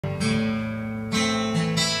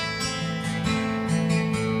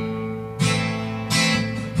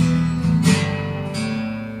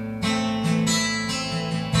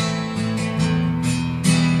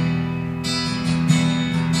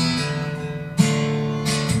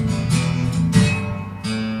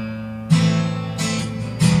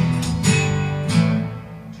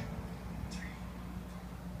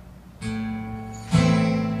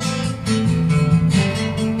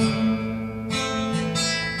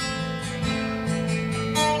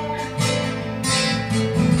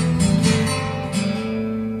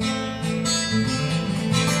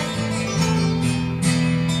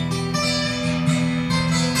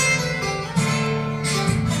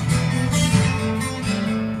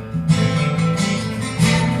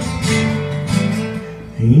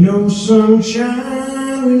Ain't no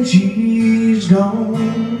sunshine when she's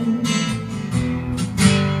gone.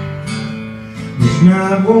 It's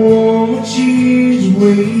not warm when she's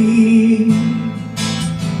away.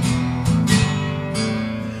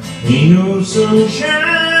 Ain't no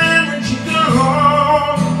sunshine when she's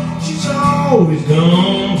gone. She's always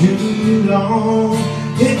gone too long.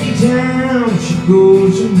 Anytime she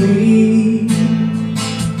goes away,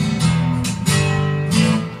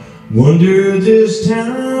 wonder this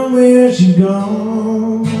time where she's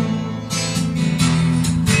gone.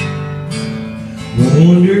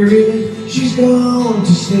 Wonder if she's gone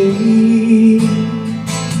to stay.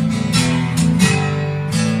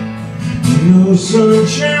 No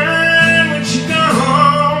sunshine when she's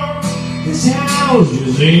gone. This house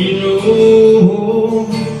just ain't no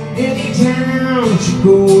home. Anytime she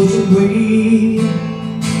goes away.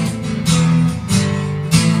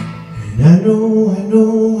 And I know, I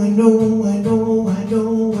know, I know, I know, I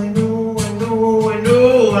know, I know, I know, I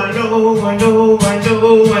know, I know, I know, I know,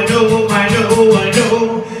 I know, I know, I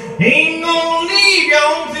know. Ain't gonna leave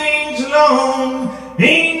your things alone.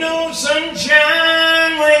 Ain't no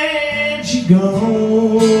sunshine when she's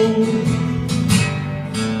gone.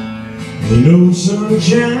 Ain't no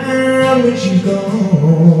sunshine when she's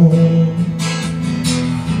gone.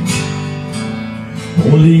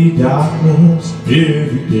 Only darkness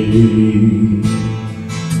every day.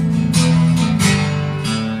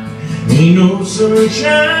 Ain't no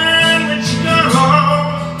sunshine when she's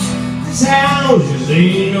gone. This house just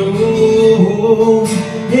ain't no home.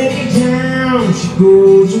 Anytime she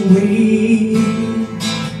goes away.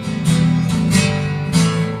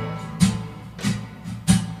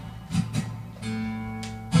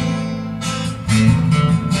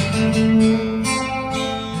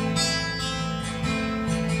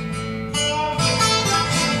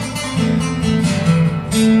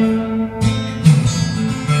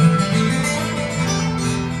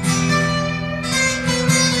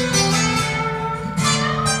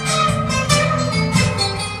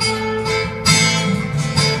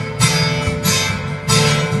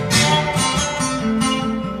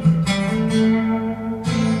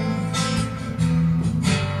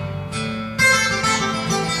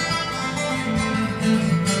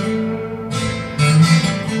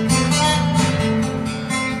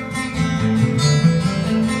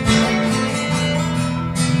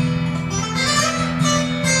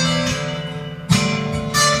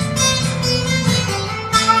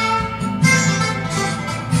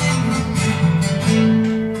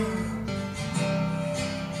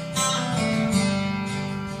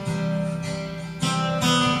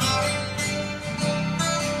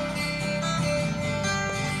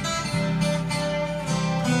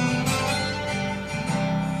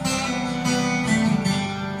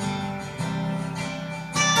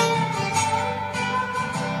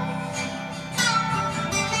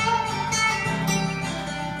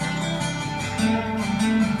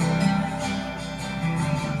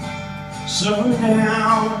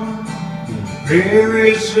 Sundown, the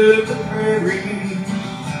prairies of the prairies,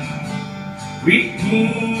 we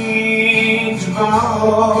kings of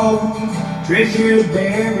all, treasures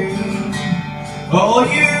buried. All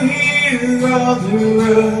you hear are the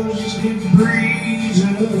rusty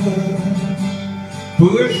breezes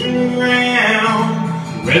pushing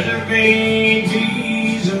around weather vane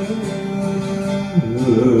Jesus.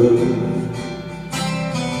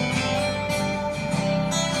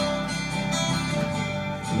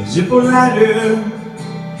 The zipper rider,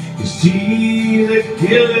 his teeth that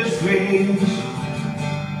kill his face.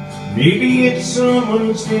 Maybe it's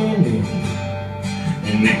someone standing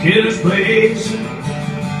in the killer's place.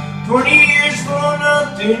 20 years for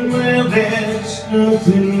nothing, well that's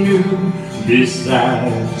nothing new.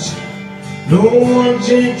 Besides, no one's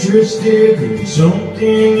interested in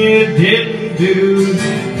something you didn't do.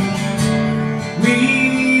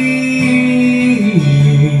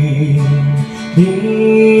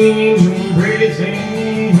 Kings and pretty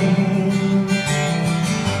things.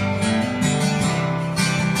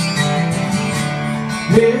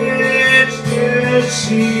 Let's just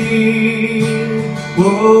see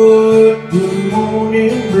what the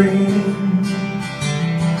morning brings.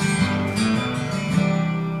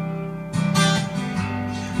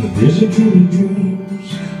 But there's a dream of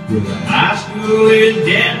dreams where the high school is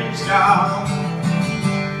dead and stopped.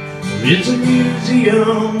 It's a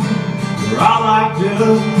museum we're all locked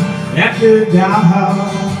up after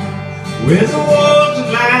dark, where the walls are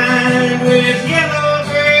lined with yellow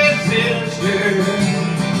dress sisters,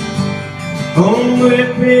 home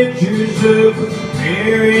with pictures of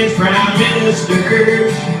various prime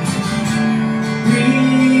ministers. We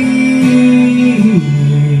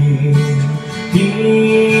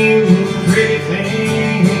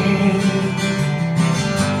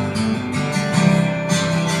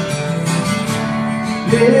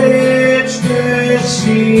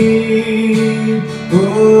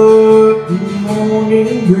what the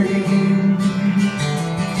morning brings.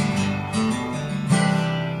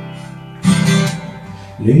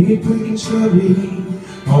 Lay quick and slowly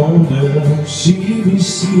on the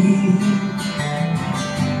CBC.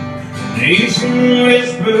 Nation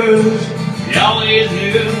whispers, they always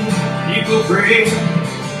do, people pray.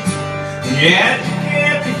 Yet you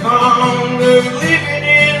can't be fond of living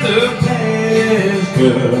in the past,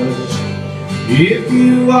 'cause if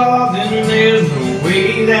you are, then there's no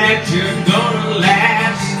way that you're gonna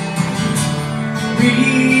last.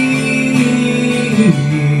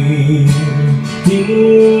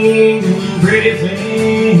 Reading pretty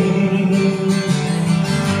things,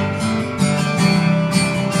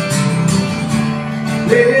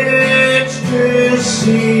 let's just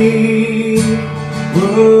see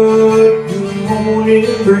what the morning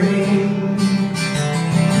brings.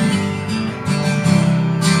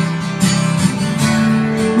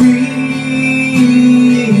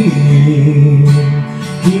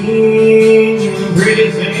 Reading pretty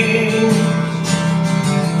things,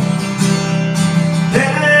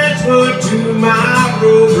 that's what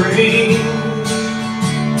tomorrow brings.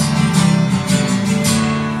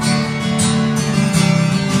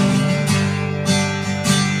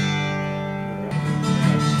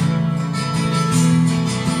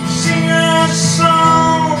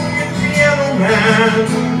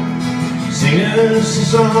 Sing us a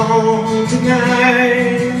song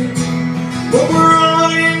tonight, but we're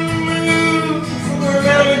all in the mood for a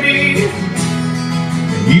melody,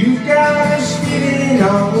 and you've got us feeling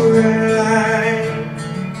alright.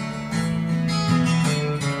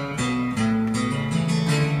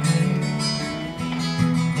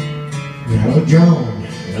 Now John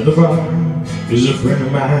at the bar is a friend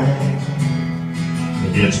of mine. He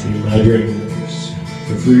gets me my drinks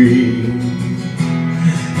for free,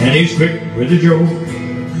 and he's quick with a joke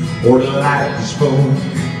or to light the smoke,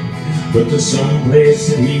 but there's some place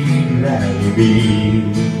that he'd rather be.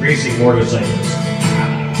 Racing more to say this.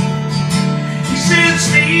 He said,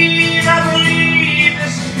 Steve, I believe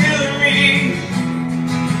this is killing me.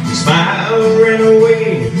 The smile ran away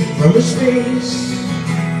from his face.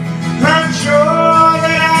 I'm sure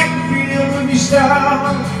that I can feel when we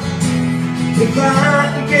stop, if I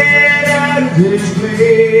can get out of this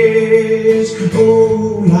place.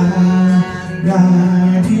 Oh, la, la,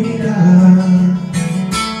 dee, da.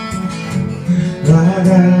 La,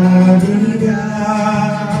 la, dee, da,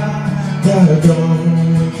 da, da.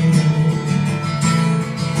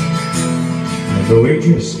 And the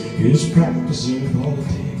waitress is practicing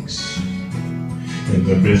politics, and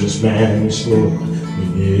the businessman is slow to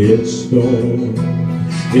get stoned.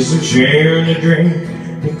 It's a sharing a drink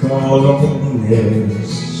they call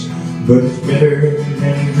loneliness, but it's better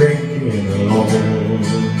than drinking alone.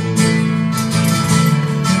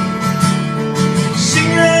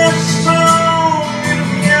 Sing us a song, little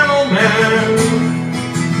piano man.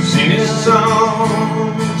 Sing us a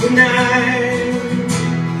song tonight,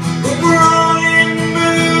 but we're all in the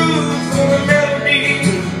mood for a melody.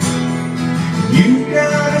 You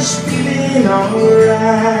got us feeling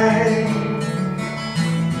alright.